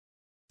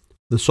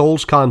The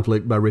Soul's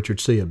Conflict by Richard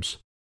Sibbes.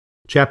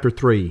 Chapter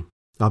 3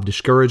 of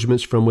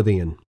Discouragements from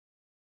Within.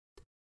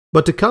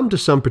 But to come to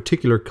some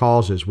particular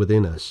causes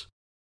within us.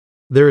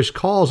 There is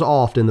cause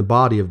oft in the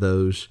body of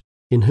those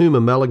in whom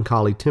a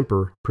melancholy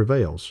temper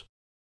prevails.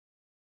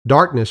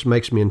 Darkness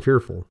makes men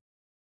fearful.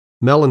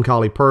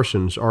 Melancholy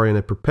persons are in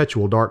a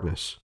perpetual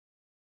darkness.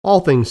 All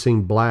things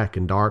seem black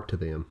and dark to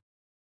them.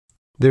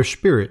 Their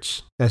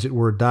spirits, as it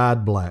were,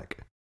 dyed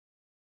black.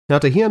 Now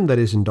to him that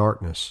is in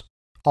darkness,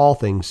 all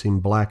things seem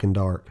black and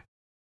dark.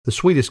 The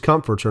sweetest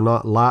comforts are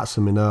not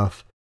lightsome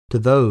enough to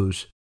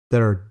those that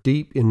are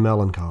deep in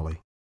melancholy.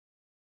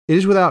 It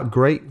is without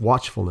great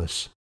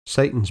watchfulness,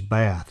 Satan's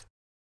bath,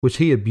 which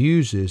he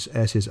abuses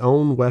as his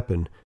own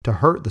weapon to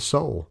hurt the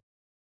soul,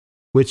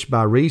 which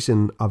by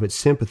reason of its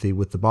sympathy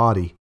with the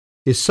body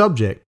is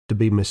subject to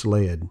be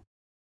misled.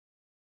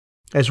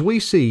 As we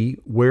see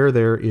where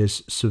there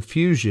is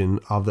suffusion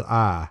of the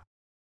eye,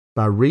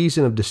 by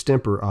reason of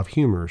distemper of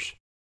humors,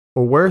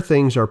 or where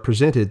things are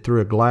presented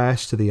through a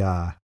glass to the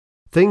eye,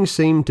 things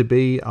seem to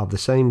be of the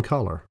same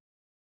color.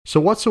 So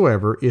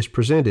whatsoever is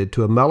presented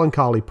to a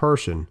melancholy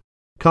person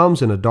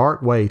comes in a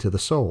dark way to the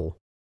soul,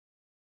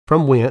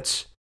 from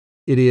whence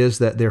it is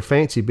that their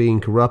fancy being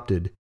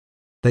corrupted,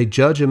 they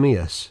judge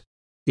amiss,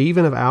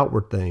 even of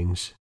outward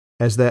things,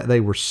 as that they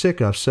were sick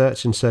of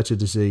such and such a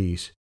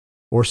disease,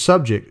 or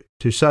subject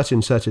to such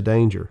and such a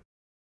danger,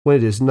 when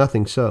it is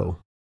nothing so.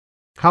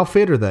 How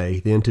fit are they,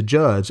 then, to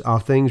judge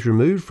of things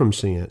removed from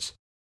sense,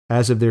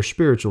 as of their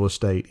spiritual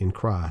estate in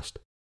Christ?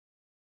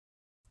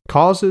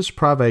 Causes,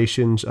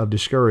 privations of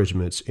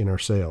discouragements in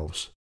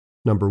ourselves.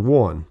 Number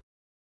 1.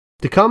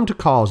 To come to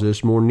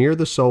causes more near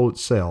the soul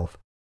itself,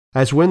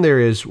 as when there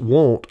is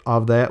want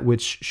of that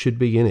which should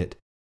be in it,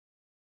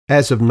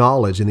 as of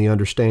knowledge in the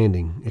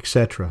understanding,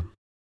 etc.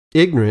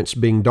 Ignorance,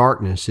 being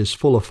darkness, is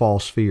full of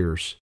false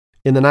fears.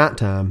 In the night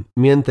time,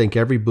 men think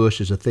every bush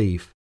is a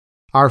thief.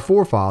 Our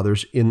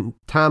forefathers, in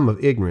time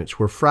of ignorance,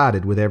 were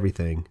frighted with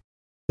everything.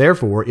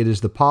 Therefore, it is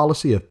the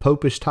policy of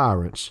popish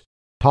tyrants,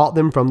 taught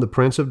them from the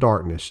prince of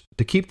darkness,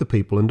 to keep the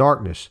people in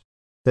darkness,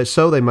 that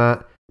so they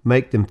might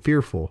make them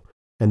fearful,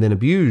 and then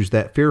abuse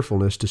that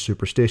fearfulness to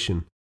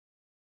superstition,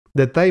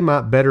 that they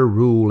might better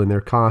rule in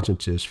their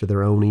consciences for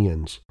their own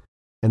ends,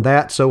 and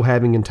that, so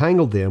having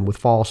entangled them with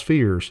false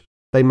fears,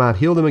 they might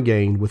heal them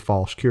again with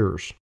false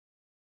cures.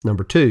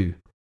 Number 2.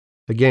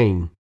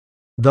 Again,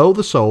 though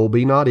the soul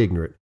be not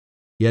ignorant,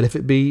 yet if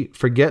it be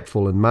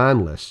forgetful and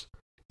mindless,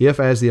 if,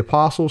 as the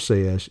Apostle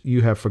says,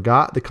 you have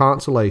forgot the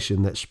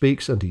consolation that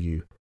speaks unto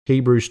you,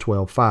 Hebrews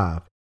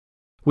 12:5,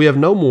 we have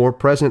no more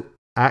present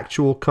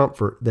actual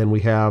comfort than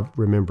we have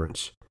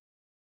remembrance.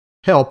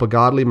 Help a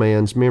godly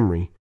man's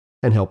memory,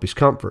 and help his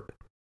comfort.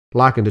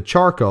 Like unto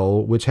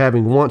charcoal, which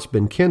having once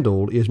been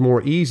kindled is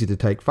more easy to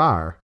take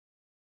fire.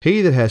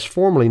 He that has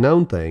formerly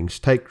known things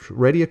takes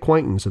ready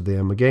acquaintance of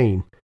them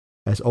again,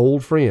 as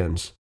old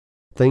friends.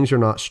 Things are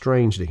not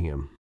strange to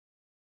him.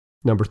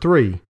 Number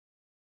 3.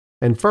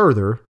 And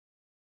further,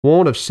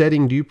 want of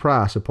setting due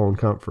price upon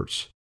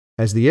comforts,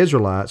 as the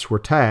Israelites were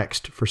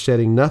taxed for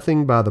setting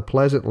nothing by the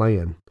pleasant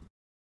land.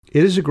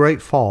 It is a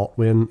great fault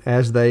when,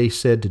 as they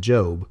said to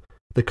Job,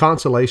 the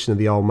consolation of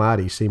the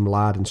Almighty seem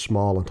light and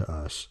small unto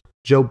us.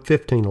 Job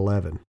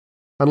 15:11,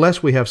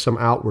 unless we have some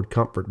outward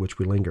comfort which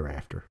we linger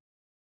after.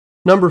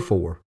 Number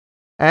 4.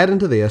 Add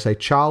unto this a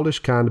childish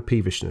kind of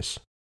peevishness.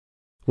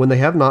 When they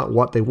have not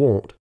what they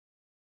want,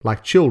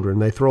 like children,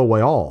 they throw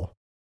away all,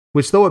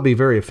 which though it be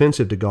very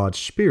offensive to God's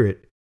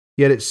Spirit,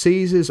 yet it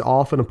seizes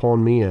often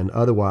upon men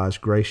otherwise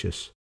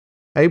gracious.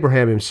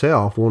 Abraham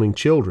himself, wanting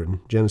children,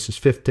 Genesis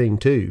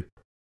 15:2,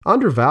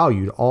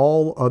 undervalued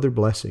all other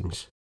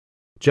blessings.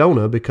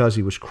 Jonah, because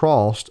he was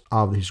crossed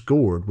of his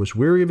gourd, was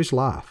weary of his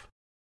life.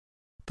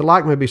 The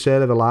like may be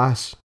said of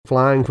Elias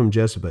flying from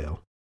Jezebel.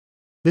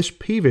 This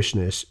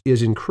peevishness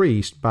is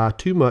increased by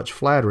too much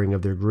flattering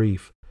of their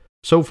grief,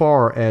 so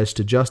far as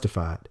to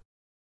justify it.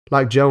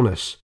 Like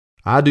Jonas,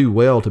 I do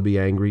well to be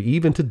angry,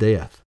 even to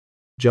death.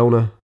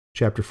 Jonah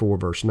chapter 4,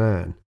 verse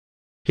 9.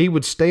 He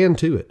would stand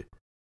to it.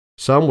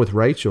 Some with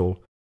Rachel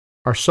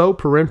are so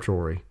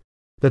peremptory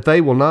that they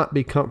will not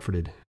be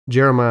comforted.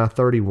 Jeremiah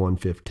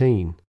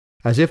 31:15,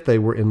 as if they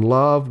were in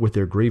love with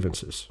their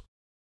grievances.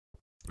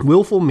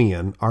 Willful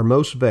men are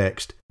most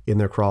vexed in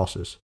their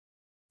crosses.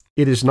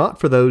 It is not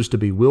for those to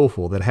be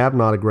willful that have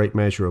not a great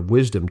measure of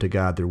wisdom to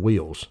guide their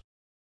wills.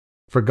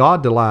 For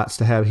God delights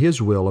to have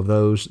his will of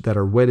those that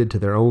are wedded to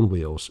their own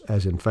wills,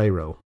 as in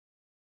Pharaoh.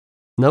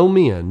 No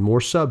men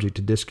more subject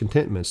to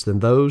discontentments than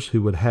those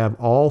who would have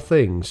all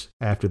things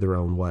after their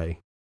own way.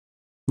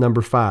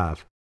 Number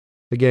 5.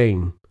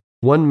 Again,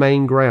 one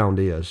main ground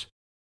is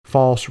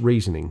false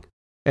reasoning,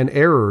 and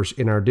errors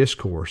in our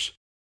discourse,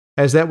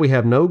 as that we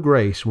have no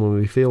grace when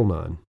we feel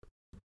none.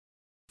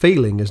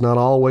 Feeling is not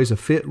always a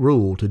fit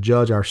rule to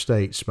judge our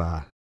states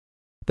by,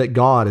 that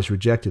God has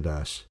rejected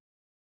us.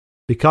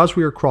 Because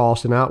we are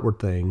crossed in outward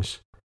things,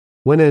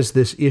 when as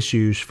this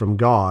issues from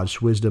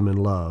God's wisdom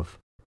and love.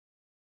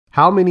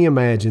 How many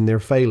imagine their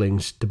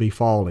failings to be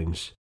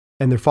fallings,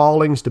 and their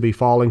fallings to be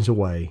fallings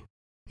away,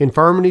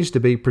 infirmities to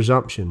be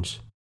presumptions,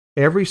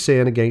 every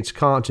sin against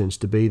conscience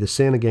to be the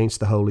sin against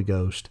the Holy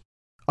Ghost,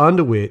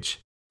 unto which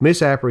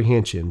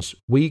misapprehensions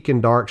weak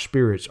and dark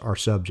spirits are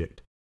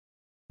subject.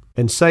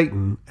 And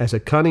Satan, as a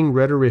cunning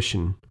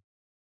rhetorician,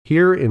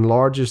 here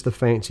enlarges the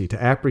fancy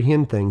to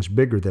apprehend things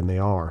bigger than they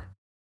are.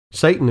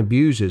 Satan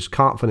abuses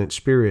confident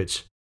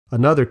spirits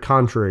another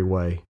contrary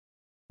way,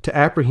 to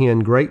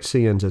apprehend great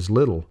sins as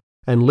little,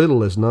 and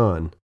little as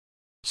none.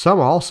 Some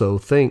also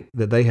think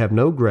that they have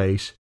no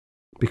grace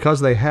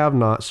because they have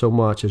not so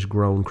much as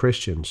grown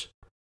Christians,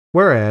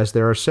 whereas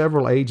there are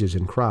several ages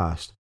in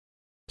Christ.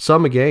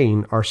 Some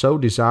again are so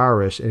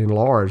desirous and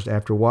enlarged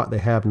after what they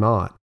have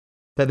not,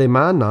 that they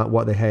mind not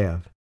what they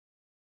have.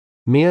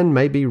 Men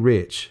may be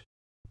rich,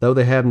 though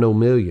they have no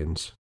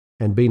millions,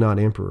 and be not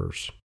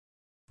emperors.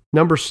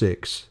 Number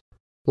 6.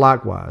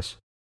 Likewise,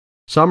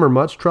 some are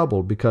much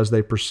troubled because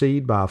they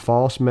proceed by a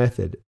false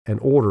method and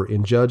order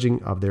in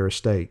judging of their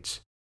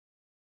estates.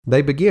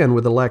 They begin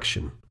with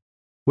election,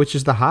 which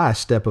is the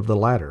highest step of the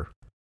ladder,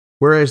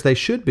 whereas they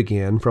should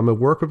begin from a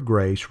work of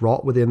grace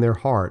wrought within their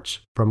hearts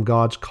from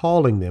God's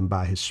calling them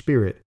by His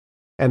Spirit,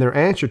 and their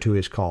answer to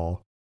His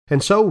call,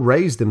 and so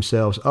raise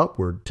themselves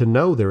upward to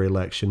know their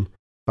election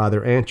by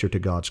their answer to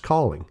God's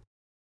calling.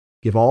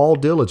 Give all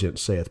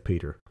diligence, saith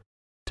Peter,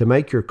 to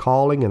make your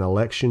calling and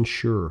election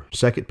sure.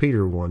 2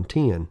 Peter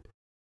 1:10.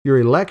 Your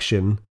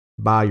election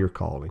by your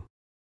calling.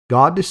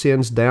 God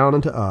descends down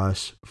unto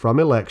us from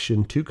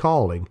election to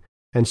calling,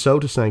 and so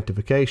to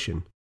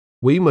sanctification.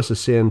 We must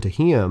ascend to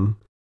Him,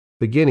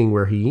 beginning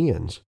where He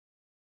ends.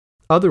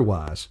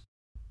 Otherwise,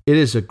 it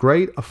is a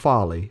great a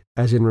folly,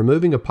 as in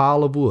removing a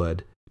pile of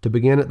wood, to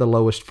begin at the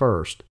lowest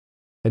first,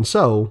 and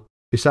so,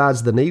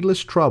 besides the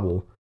needless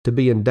trouble, to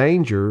be in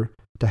danger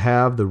to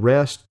have the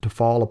rest to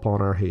fall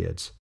upon our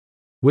heads,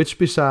 which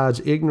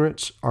besides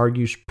ignorance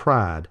argues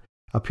pride,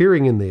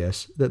 appearing in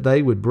this, that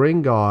they would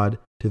bring God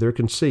to their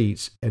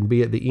conceits and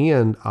be at the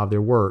end of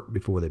their work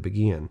before they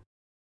begin.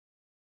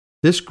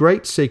 This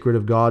great secret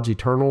of God's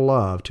eternal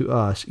love to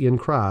us in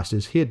Christ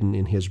is hidden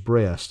in His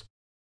breast,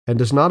 and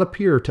does not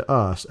appear to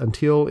us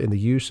until in the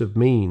use of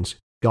means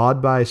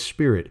God by His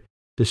Spirit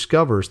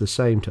discovers the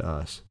same to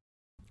us.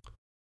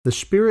 The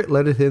Spirit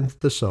letteth into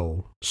the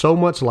soul so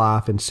much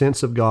life and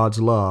sense of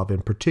God's love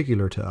in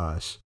particular to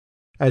us,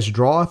 as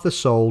draweth the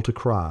soul to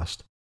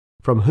Christ,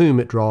 from whom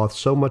it draweth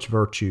so much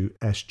virtue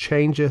as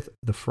changeth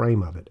the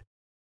frame of it,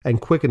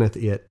 and quickeneth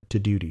it to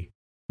duty,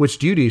 which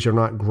duties are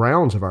not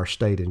grounds of our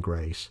state in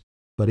grace,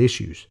 but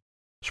issues,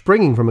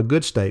 springing from a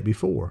good state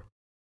before.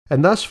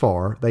 And thus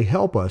far they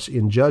help us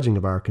in judging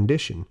of our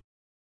condition,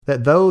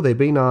 that though they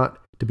be not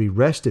to be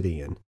rested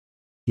in,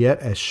 yet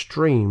as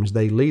streams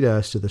they lead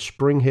us to the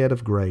springhead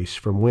of grace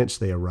from whence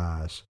they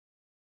arise.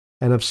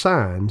 And of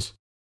signs,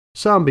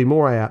 some be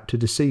more apt to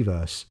deceive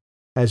us,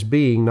 as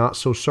being not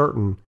so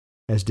certain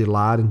as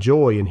delight and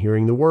joy in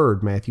hearing the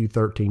word, Matthew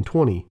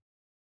 13:20,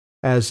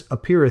 as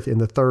appeareth in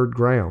the third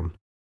ground.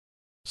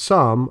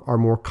 Some are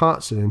more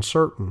constant and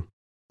certain,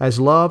 as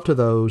love to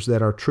those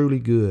that are truly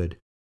good,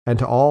 and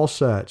to all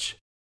such,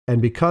 and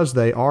because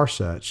they are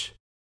such.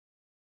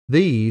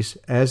 These,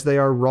 as they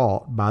are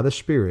wrought by the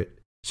Spirit,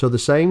 so the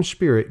same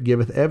Spirit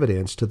giveth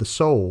evidence to the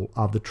soul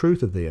of the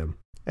truth of them,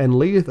 and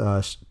leadeth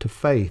us to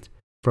faith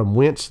from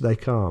whence they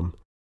come,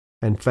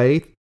 and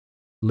faith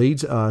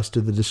leads us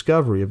to the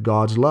discovery of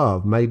God's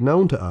love made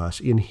known to us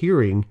in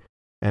hearing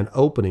and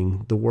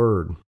opening the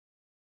Word.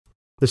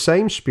 The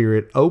same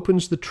Spirit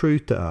opens the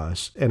truth to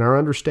us and our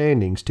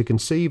understandings to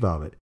conceive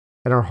of it,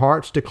 and our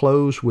hearts to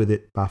close with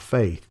it by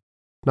faith,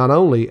 not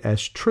only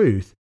as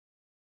truth,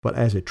 but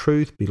as a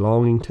truth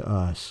belonging to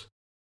us.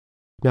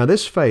 Now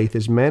this faith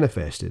is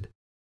manifested,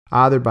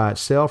 either by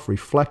itself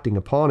reflecting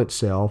upon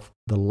itself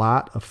the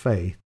light of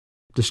faith,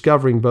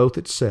 discovering both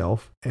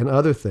itself and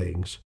other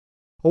things,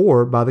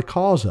 or by the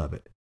cause of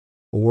it,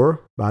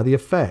 or by the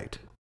effect,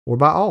 or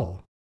by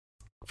all.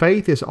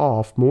 Faith is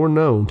oft more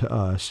known to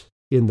us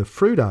in the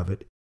fruit of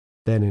it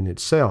than in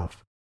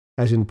itself,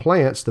 as in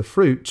plants the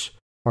fruits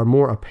are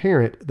more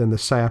apparent than the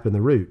sap in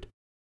the root.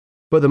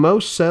 But the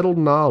most settled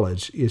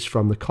knowledge is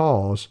from the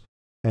cause,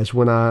 as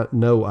when I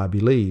know I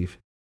believe,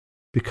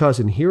 because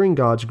in hearing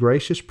God's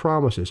gracious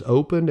promises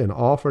opened and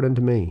offered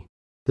unto me,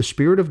 the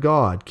Spirit of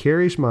God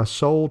carries my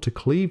soul to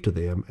cleave to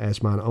them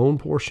as mine own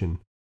portion.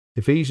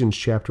 Ephesians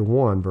chapter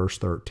 1, verse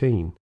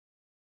 13.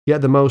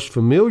 Yet the most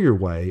familiar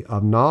way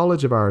of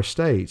knowledge of our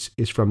estates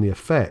is from the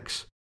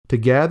effects, to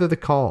gather the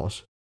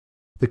cause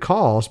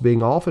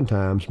being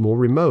oftentimes more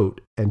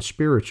remote and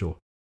spiritual,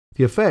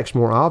 the effects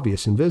more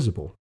obvious and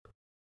visible.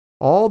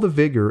 All the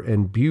vigor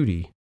and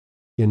beauty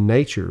in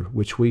nature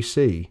which we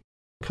see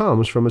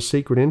comes from a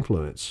secret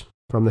influence,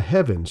 from the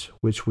heavens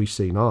which we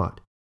see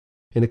not.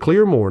 In a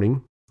clear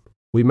morning,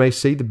 we may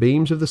see the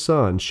beams of the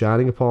sun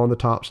shining upon the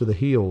tops of the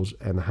hills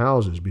and the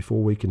houses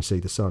before we can see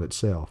the sun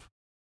itself.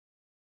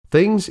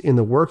 Things in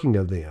the working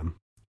of them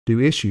do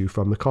issue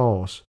from the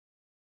cause,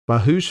 by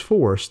whose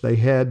force they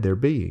had their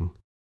being.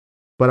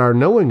 But our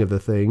knowing of the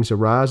things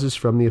arises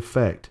from the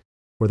effect,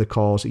 where the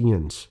cause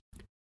ends.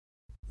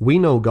 we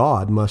know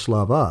God must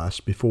love us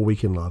before we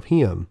can love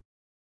Him,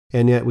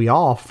 and yet we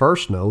all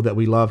first know that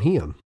we love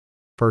Him.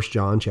 1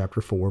 John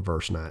chapter 4,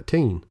 verse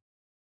 19.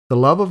 The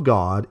love of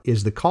God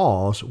is the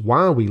cause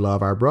why we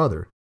love our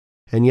brother,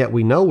 and yet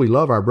we know we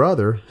love our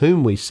brother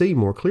whom we see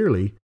more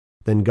clearly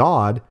than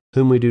God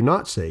whom we do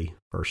not see.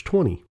 Verse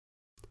 20.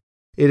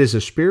 It is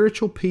a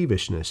spiritual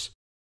peevishness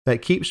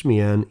that keeps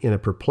men in a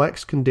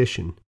perplexed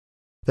condition,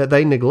 that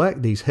they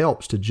neglect these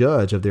helps to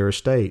judge of their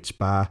estates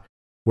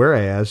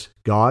whereas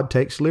God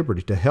takes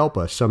liberty to help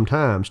us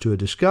sometimes to a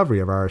discovery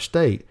of our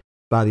estate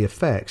by the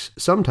effects,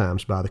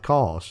 sometimes by the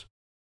cause.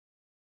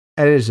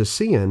 And it is a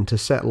sin to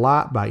set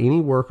light by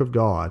any work of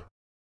God,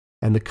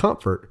 and the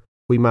comfort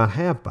we might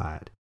have by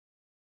it.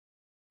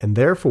 And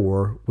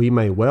therefore we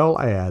may well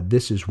add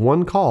this is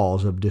one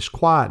cause of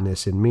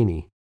disquietness in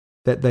many,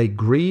 that they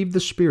grieve the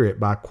Spirit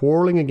by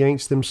quarreling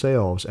against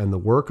themselves and the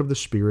work of the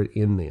Spirit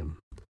in them.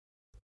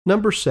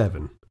 Number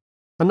 7.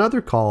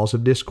 Another cause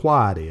of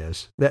disquiet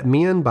is that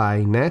men by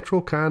a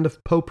natural kind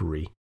of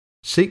popery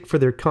seek for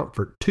their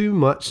comfort too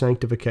much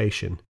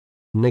sanctification,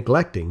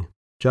 neglecting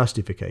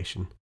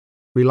justification,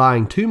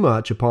 relying too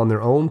much upon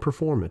their own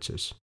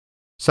performances.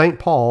 St.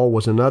 Paul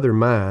was another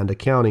mind,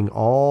 accounting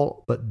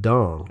all but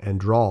dung and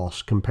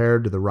dross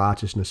compared to the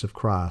righteousness of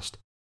Christ.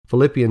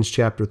 Philippians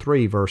chapter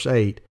 3, verse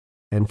 8,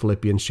 and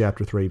Philippians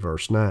chapter 3,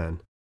 verse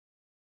 9.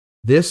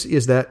 This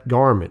is that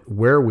garment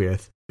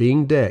wherewith,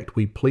 being decked,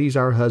 we please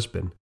our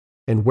husband,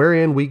 and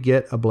wherein we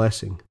get a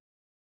blessing.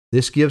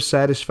 This gives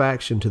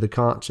satisfaction to the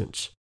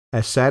conscience,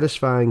 as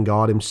satisfying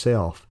God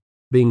Himself,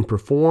 being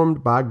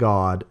performed by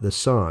God the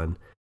Son,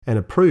 and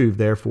approved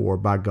therefore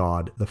by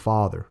God the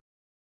Father.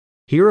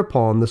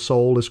 Hereupon the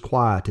soul is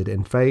quieted,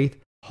 and faith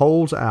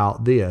holds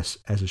out this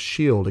as a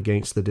shield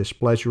against the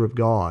displeasure of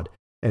God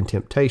and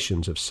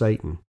temptations of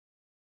Satan.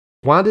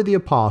 Why did the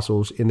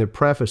apostles in their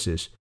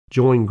prefaces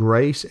join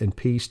grace and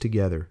peace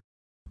together?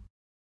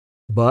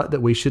 But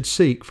that we should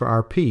seek for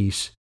our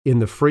peace in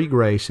the free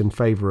grace and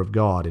favor of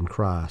God in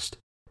Christ.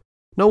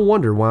 No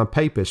wonder why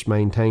papists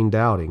maintain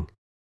doubting,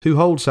 who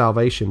hold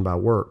salvation by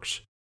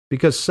works,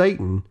 because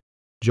Satan,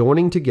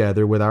 joining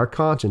together with our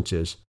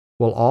consciences,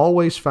 will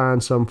always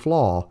find some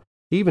flaw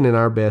even in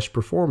our best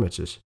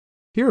performances.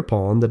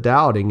 Hereupon the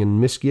doubting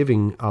and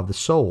misgiving of the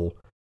soul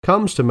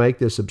comes to make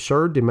this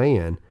absurd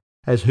demand,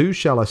 as who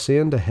shall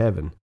ascend to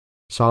heaven?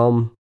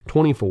 Psalm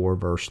 24,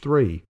 verse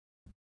 3,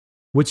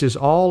 which is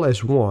all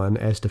as one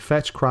as to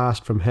fetch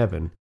Christ from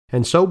heaven,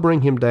 and so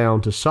bring Him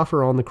down to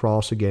suffer on the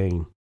cross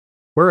again.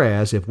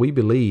 Whereas if we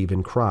believe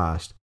in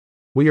Christ,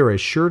 we are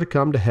as sure to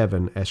come to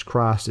heaven as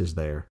Christ is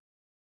there.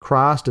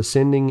 Christ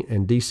ascending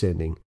and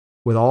descending,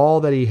 with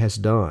all that He has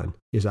done,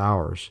 is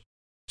ours,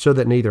 so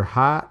that neither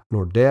height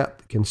nor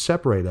depth can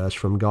separate us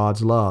from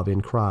God's love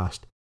in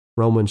Christ.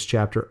 Romans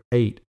chapter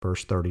 8,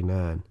 verse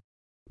 39.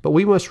 But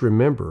we must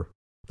remember,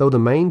 though the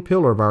main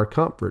pillar of our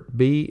comfort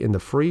be in the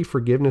free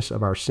forgiveness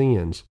of our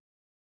sins,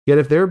 yet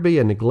if there be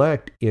a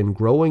neglect in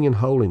growing in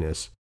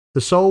holiness,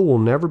 the soul will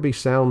never be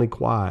soundly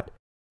quiet,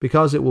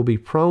 because it will be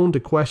prone to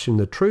question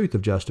the truth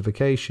of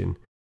justification,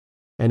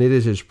 and it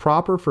is as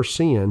proper for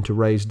sin to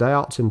raise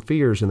doubts and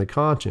fears in the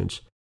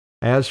conscience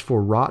as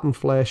for rotten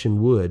flesh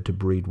and wood to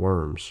breed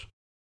worms.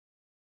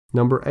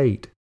 Number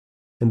 8.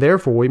 And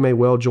therefore we may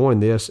well join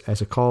this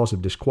as a cause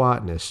of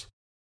disquietness,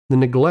 the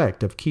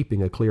neglect of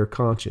keeping a clear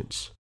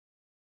conscience.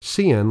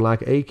 Sin,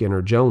 like Achan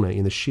or Jonah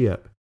in the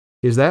ship,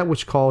 is that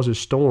which causes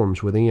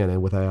storms within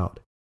and without.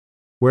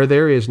 Where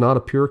there is not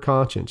a pure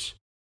conscience,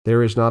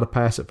 there is not a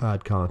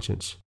pacified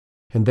conscience,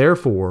 and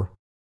therefore,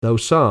 though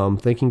some,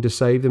 thinking to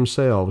save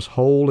themselves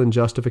whole in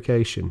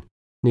justification,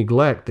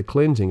 neglect the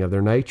cleansing of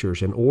their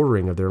natures and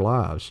ordering of their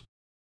lives,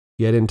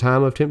 yet in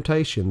time of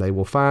temptation they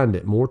will find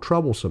it more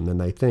troublesome than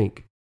they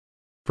think.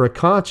 For a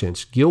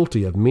conscience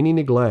guilty of many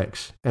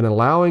neglects, and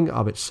allowing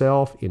of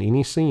itself in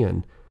any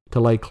sin to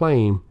lay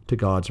claim to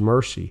God's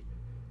mercy,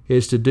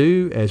 is to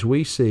do as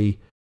we see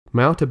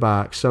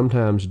mountebanks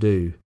sometimes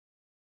do,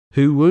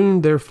 who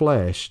wound their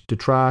flesh to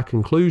try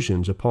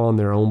conclusions upon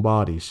their own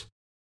bodies.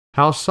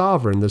 How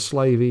sovereign the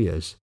slave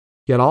is,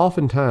 yet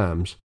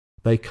oftentimes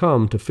they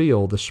come to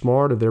feel the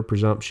smart of their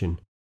presumption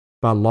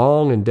by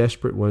long and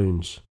desperate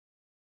wounds.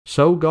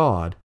 So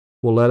God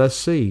will let us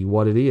see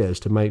what it is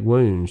to make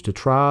wounds, to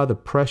try the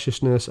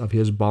preciousness of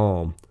His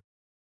balm.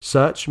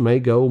 Such may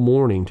go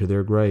mourning to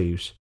their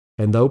graves,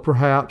 and though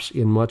perhaps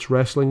in much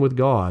wrestling with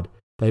God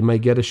they may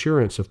get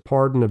assurance of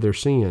pardon of their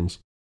sins,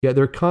 yet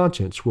their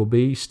conscience will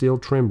be still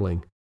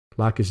trembling,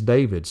 like as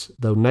David's,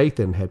 though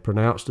Nathan had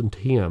pronounced unto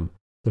him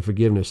the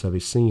forgiveness of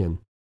his sin.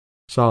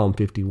 Psalm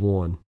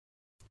 51.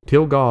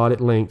 Till God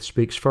at length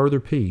speaks further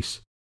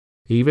peace,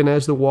 even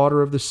as the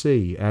water of the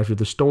sea after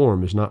the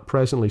storm is not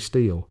presently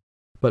still,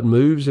 but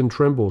moves and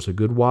trembles a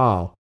good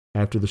while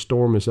after the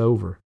storm is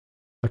over.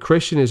 A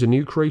Christian is a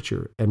new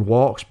creature and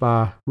walks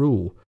by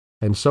rule,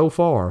 and so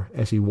far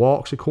as he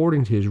walks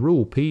according to His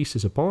rule, peace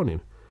is upon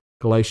him.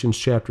 Galatians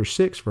chapter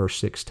 6, verse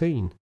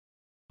 16.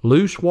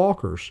 Loose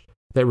walkers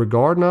that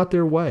regard not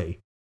their way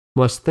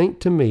must think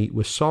to meet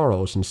with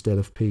sorrows instead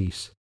of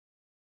peace.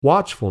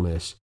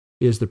 Watchfulness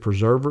is the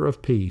preserver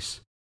of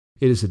peace.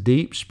 It is a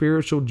deep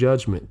spiritual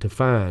judgment to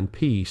find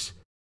peace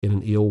in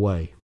an ill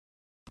way.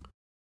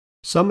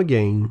 Some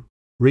again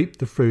reap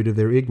the fruit of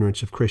their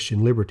ignorance of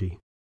Christian liberty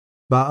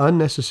by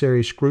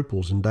unnecessary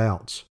scruples and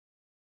doubts.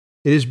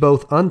 It is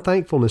both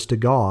unthankfulness to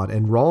God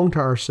and wrong to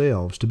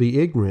ourselves to be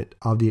ignorant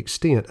of the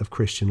extent of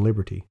Christian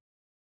liberty.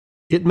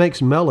 It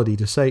makes melody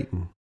to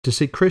Satan to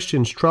see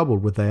Christians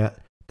troubled with that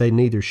they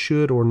neither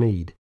should or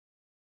need.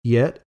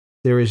 Yet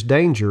there is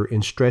danger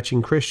in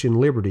stretching Christian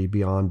liberty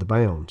beyond the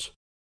bounds.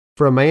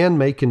 For a man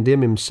may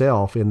condemn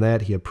himself in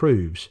that he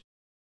approves,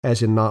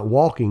 as in not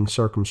walking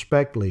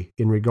circumspectly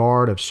in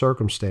regard of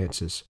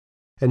circumstances,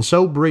 and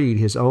so breed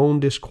his own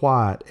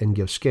disquiet and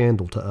give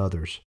scandal to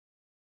others.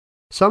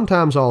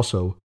 Sometimes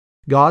also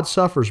God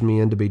suffers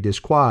men to be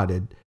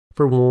disquieted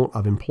for want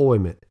of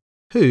employment,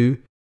 who,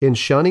 in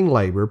shunning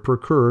labor,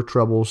 procure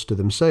troubles to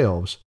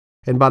themselves,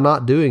 and by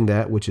not doing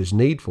that which is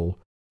needful,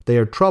 they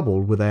are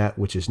troubled with that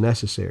which is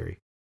necessary.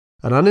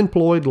 An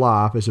unemployed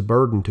life is a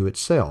burden to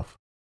itself.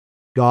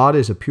 God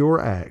is a pure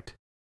act,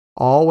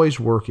 always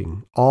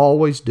working,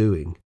 always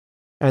doing,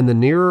 and the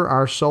nearer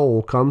our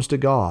soul comes to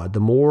God, the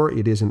more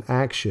it is in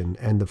action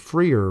and the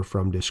freer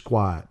from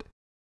disquiet.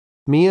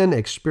 Men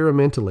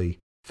experimentally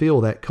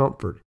feel that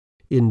comfort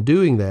in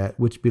doing that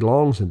which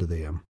belongs unto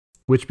them,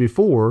 which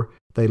before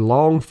they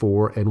longed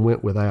for and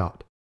went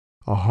without.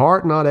 A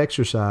heart not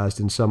exercised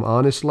in some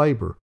honest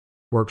labor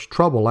works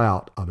trouble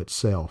out of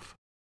itself.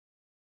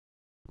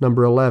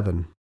 Number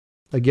 11.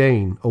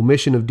 Again,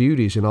 omission of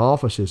duties and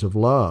offices of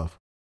love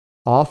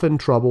often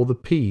trouble the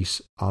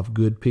peace of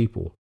good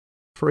people.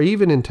 For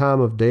even in time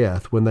of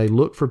death, when they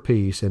look for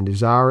peace and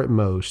desire it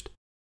most,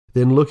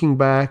 then looking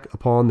back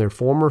upon their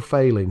former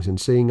failings and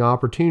seeing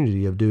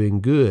opportunity of doing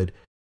good,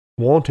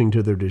 wanting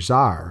to their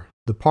desire,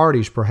 the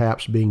parties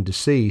perhaps being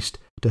deceased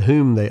to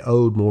whom they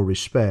owed more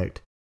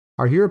respect,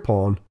 are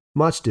hereupon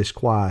much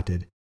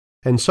disquieted,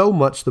 and so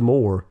much the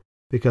more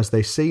because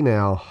they see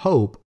now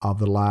hope of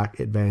the like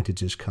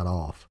advantages cut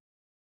off.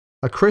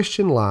 A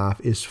Christian life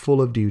is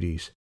full of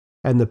duties,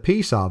 and the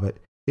peace of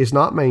it is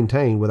not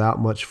maintained without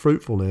much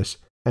fruitfulness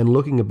and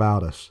looking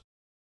about us.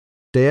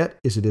 Debt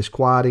is a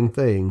disquieting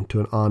thing to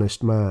an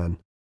honest mind,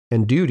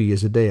 and duty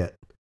is a debt.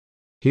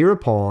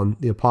 Hereupon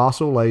the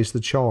apostle lays the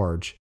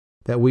charge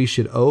that we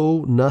should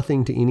owe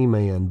nothing to any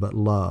man but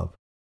love.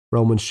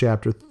 Romans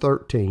chapter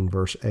 13,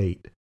 verse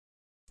 8.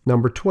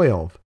 Number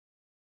 12.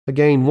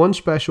 Again, one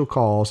special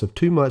cause of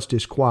too much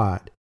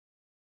disquiet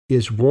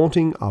is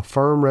wanting a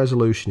firm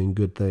resolution in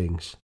good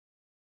things.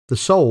 The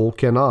soul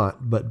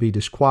cannot but be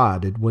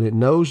disquieted when it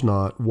knows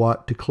not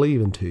what to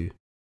cleave unto,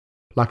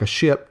 like a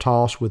ship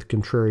tossed with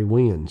contrary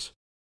winds.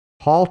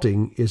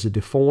 Halting is a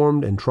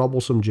deformed and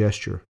troublesome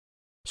gesture.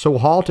 So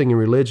halting in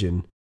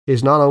religion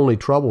is not only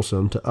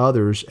troublesome to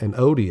others and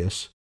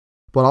odious,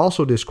 but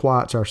also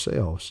disquiets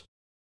ourselves.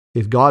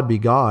 If God be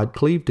God,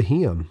 cleave to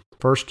Him.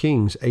 1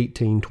 Kings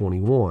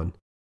 18:21.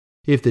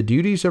 If the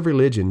duties of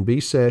religion be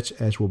such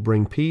as will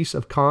bring peace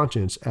of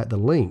conscience at the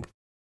length,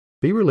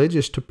 be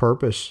religious to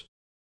purpose.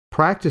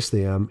 Practice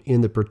them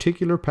in the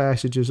particular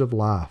passages of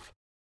life.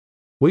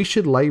 We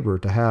should labor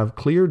to have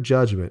clear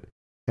judgment,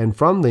 and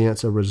from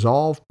thence a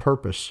resolved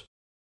purpose.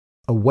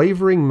 A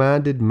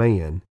wavering-minded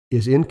man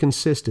is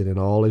inconsistent in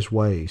all his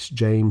ways.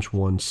 James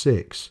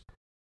 1:6.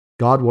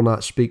 God will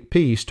not speak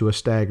peace to a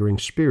staggering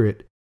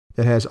spirit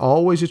that has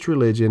always its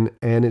religion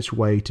and its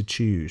way to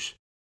choose.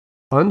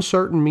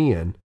 Uncertain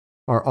men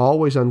are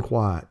always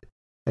unquiet,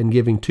 and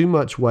giving too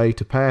much way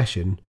to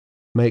passion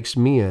makes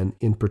men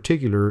in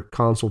particular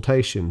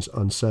consultations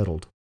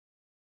unsettled.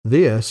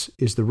 This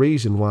is the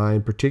reason why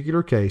in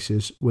particular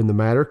cases, when the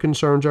matter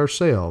concerns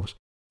ourselves,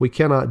 we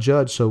cannot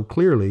judge so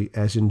clearly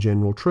as in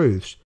general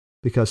truths,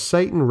 because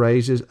Satan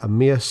raises a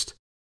mist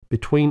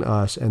between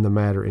us and the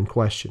matter in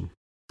question.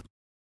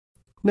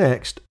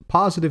 Next,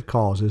 positive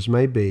causes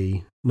may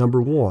be,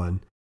 number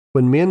 1,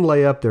 when men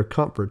lay up their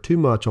comfort too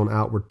much on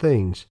outward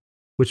things,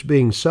 which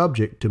being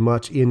subject to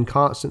much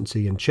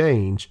inconstancy and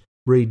change,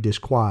 breed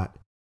disquiet.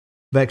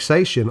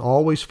 Vexation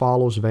always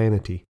follows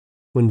vanity,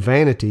 when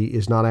vanity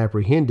is not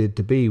apprehended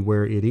to be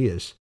where it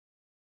is.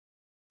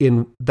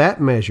 In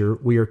that measure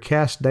we are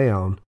cast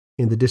down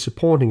in the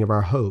disappointing of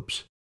our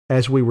hopes,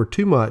 as we were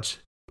too much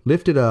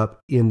lifted up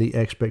in the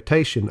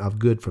expectation of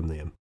good from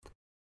them.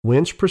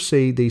 Whence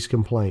proceed these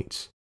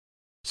complaints?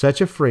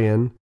 Such a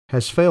friend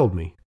has failed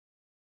me.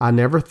 I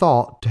never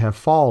thought to have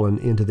fallen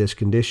into this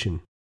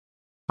condition.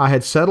 I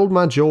had settled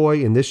my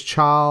joy in this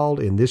child,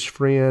 in this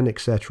friend,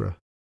 etc.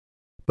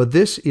 But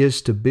this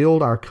is to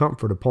build our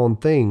comfort upon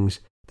things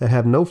that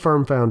have no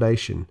firm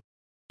foundation,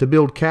 to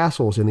build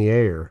castles in the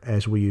air,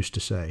 as we used to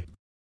say.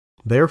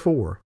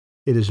 Therefore,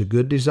 it is a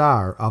good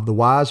desire of the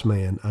wise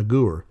man,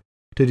 Agur,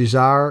 to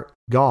desire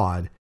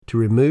God to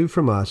remove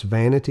from us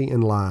vanity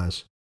and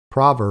lies.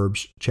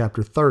 Proverbs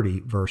chapter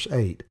 30, verse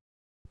 8.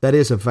 That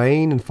is a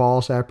vain and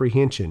false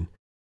apprehension,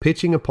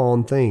 pitching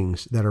upon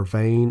things that are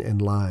vain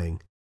and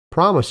lying,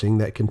 promising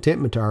that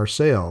contentment to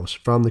ourselves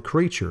from the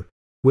creature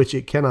which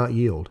it cannot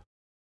yield.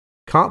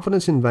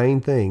 Confidence in vain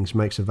things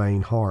makes a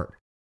vain heart.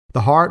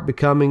 the heart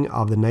becoming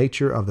of the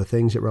nature of the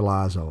things it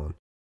relies on.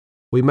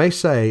 We may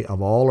say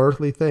of all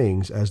earthly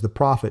things, as the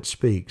prophet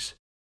speaks,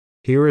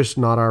 "Here is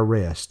not our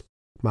rest."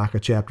 Micah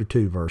chapter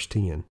 2, verse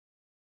 10.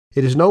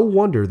 It is no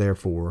wonder,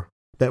 therefore,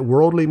 that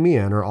worldly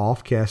men are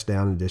oft cast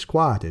down and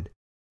disquieted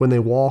when they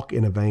walk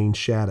in a vain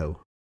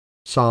shadow.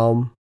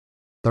 Psalm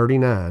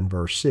 39,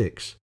 verse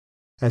 6.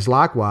 As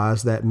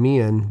likewise that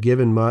men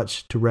given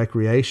much to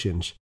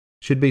recreations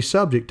should be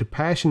subject to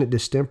passionate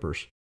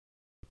distempers,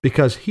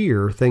 because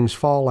here things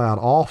fall out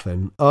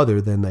often other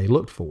than they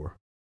looked for.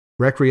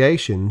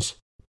 Recreations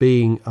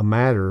being a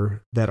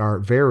matter that are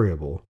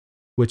variable,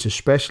 which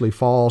especially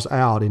falls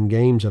out in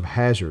games of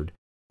hazard,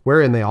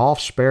 wherein they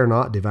oft spare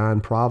not divine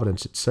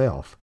providence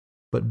itself,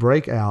 but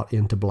break out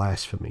into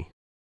blasphemy.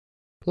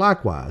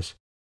 Likewise,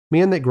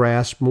 men that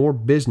grasp more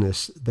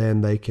business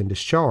than they can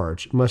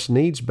discharge must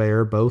needs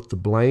bear both the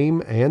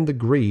blame and the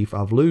grief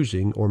of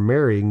losing or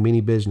marrying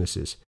many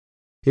businesses,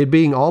 it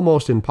being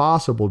almost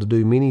impossible to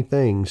do many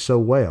things so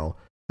well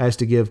as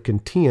to give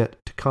content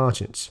to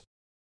conscience.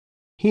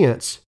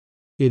 Hence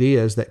it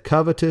is that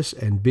covetous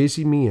and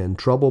busy men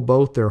trouble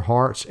both their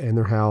hearts and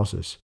their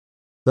houses.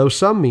 Though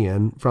some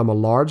men, from a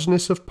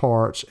largeness of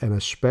parts and a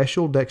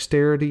special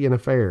dexterity in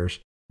affairs,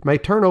 may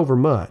turn over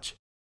much,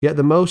 yet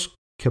the most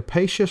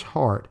capacious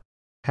heart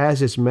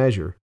has its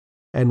measure,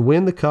 and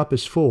when the cup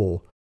is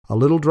full, a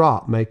little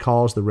drop may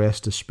cause the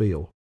rest to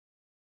spill.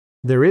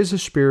 There is a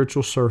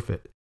spiritual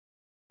surfeit.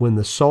 When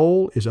the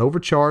soul is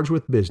overcharged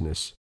with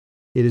business,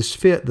 it is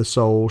fit the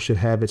soul should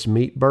have its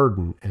meat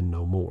burden and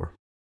no more.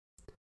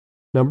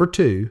 Number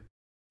 2,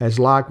 as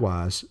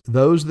likewise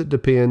those that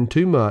depend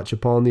too much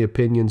upon the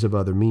opinions of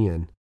other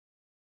men.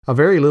 A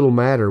very little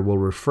matter will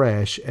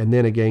refresh and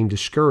then again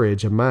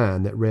discourage a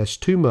mind that rests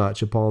too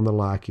much upon the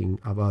liking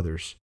of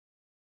others.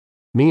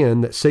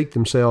 Men that seek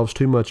themselves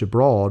too much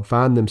abroad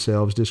find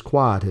themselves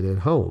disquieted at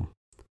home.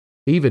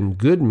 Even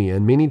good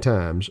men many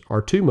times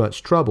are too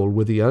much troubled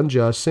with the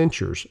unjust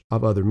censures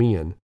of other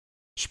men,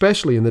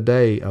 especially in the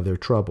day of their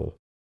trouble.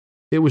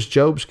 It was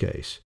Job's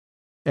case,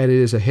 and it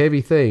is a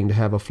heavy thing to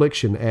have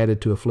affliction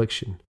added to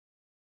affliction.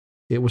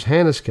 It was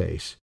Hannah's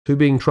case, who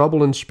being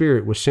troubled in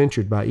spirit was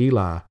censured by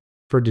Eli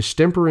for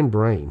distemper in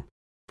brain,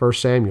 1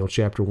 Samuel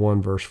chapter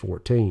 1, verse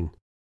 14.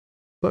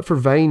 But for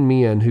vain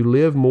men who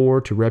live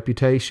more to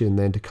reputation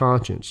than to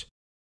conscience,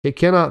 it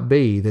cannot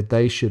be that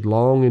they should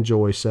long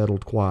enjoy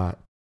settled quiet,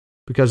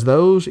 because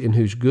those in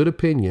whose good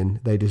opinion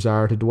they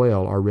desire to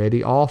dwell are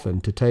ready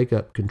often to take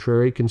up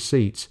contrary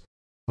conceits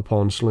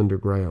upon slender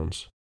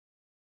grounds.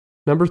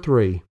 Number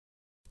 3,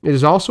 it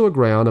is also a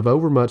ground of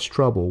overmuch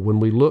trouble when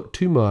we look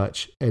too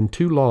much and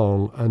too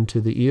long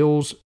unto the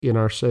ills in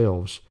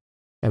ourselves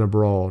and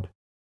abroad.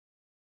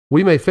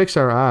 We may fix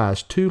our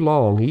eyes too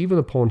long even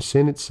upon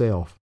sin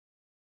itself,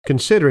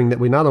 considering that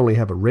we not only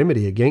have a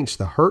remedy against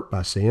the hurt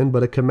by sin,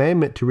 but a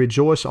commandment to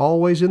rejoice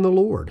always in the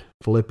Lord,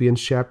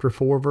 Philippians chapter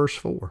 4, verse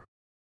 4.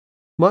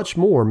 Much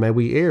more may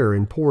we err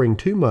in pouring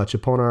too much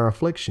upon our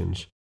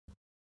afflictions,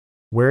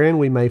 wherein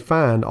we may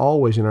find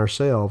always in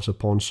ourselves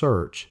upon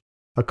search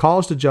a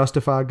cause to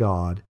justify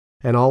God,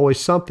 and always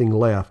something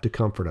left to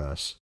comfort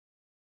us.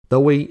 Though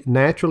we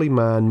naturally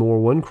mind more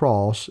one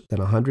cross than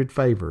 100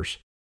 favors,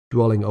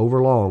 dwelling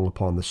overlong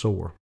upon the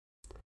sore.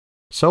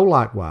 So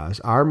likewise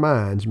our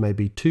minds may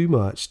be too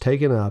much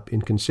taken up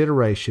in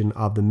consideration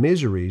of the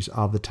miseries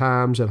of the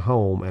times at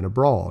home and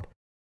abroad,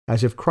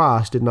 as if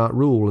Christ did not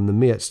rule in the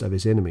midst of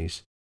his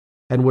enemies,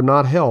 and would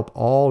not help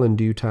all in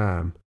due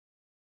time,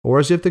 or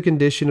as if the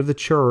condition of the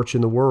church in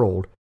the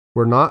world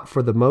were not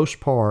for the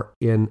most part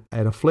in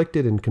an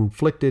afflicted and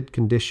conflicted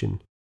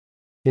condition.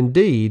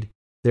 Indeed,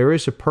 there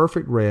is a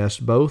perfect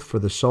rest both for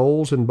the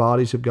souls and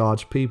bodies of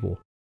God's people,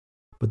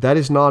 but that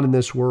is not in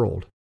this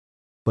world,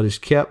 but is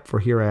kept for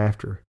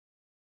hereafter.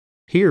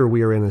 Here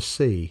we are in a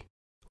sea,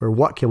 where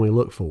what can we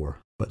look for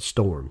but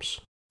storms?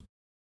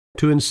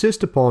 To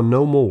insist upon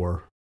no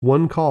more,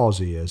 one cause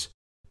is,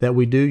 that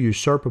we do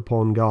usurp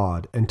upon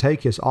God and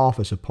take his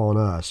office upon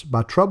us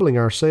by troubling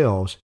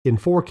ourselves in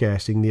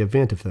forecasting the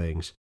event of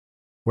things,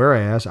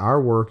 whereas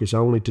our work is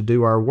only to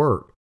do our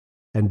work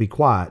and be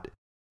quiet.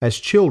 As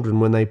children,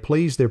 when they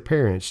please their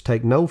parents,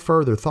 take no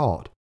further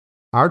thought.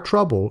 Our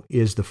trouble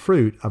is the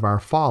fruit of our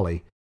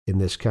folly in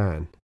this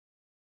kind.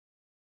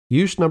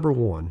 Use number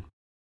 1.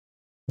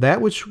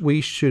 That which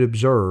we should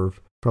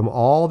observe from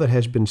all that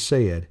has been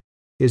said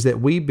is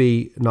that we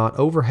be not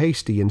over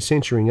hasty in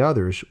censuring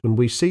others when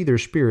we see their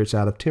spirits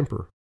out of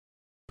temper.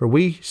 For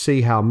we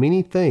see how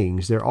many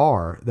things there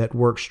are that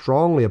work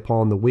strongly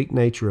upon the weak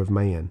nature of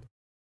man.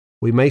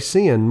 We may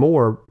sin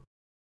more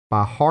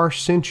by harsh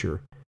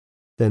censure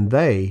than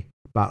they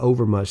by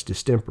overmuch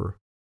distemper.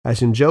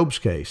 As in Job's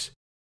case,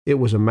 it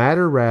was a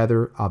matter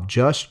rather of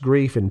just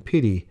grief and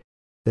pity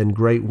than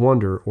great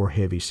wonder or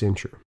heavy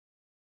censure.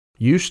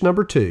 Use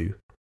number 2,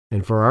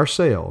 and for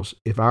ourselves,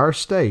 if our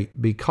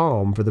estate be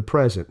calm for the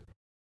present,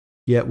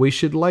 yet we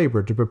should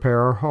labor to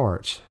prepare our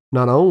hearts,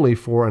 not only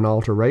for an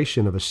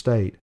alteration of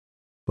estate,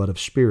 but of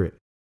spirit,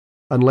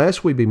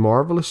 unless we be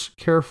marvelous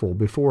careful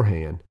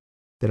beforehand,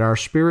 that our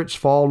spirits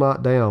fall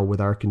not down with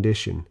our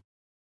condition,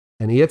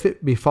 And if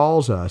it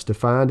befalls us to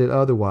find it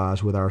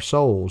otherwise with our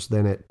souls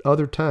than at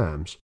other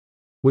times,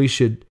 we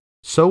should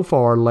so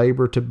far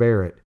labor to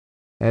bear it,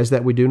 as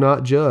that we do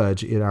not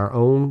judge it our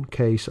own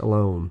case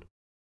alone.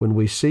 When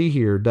we see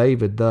here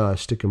David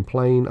thus to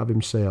complain of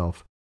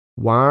himself,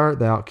 "Why art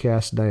thou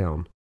cast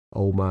down,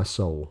 O my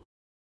soul?"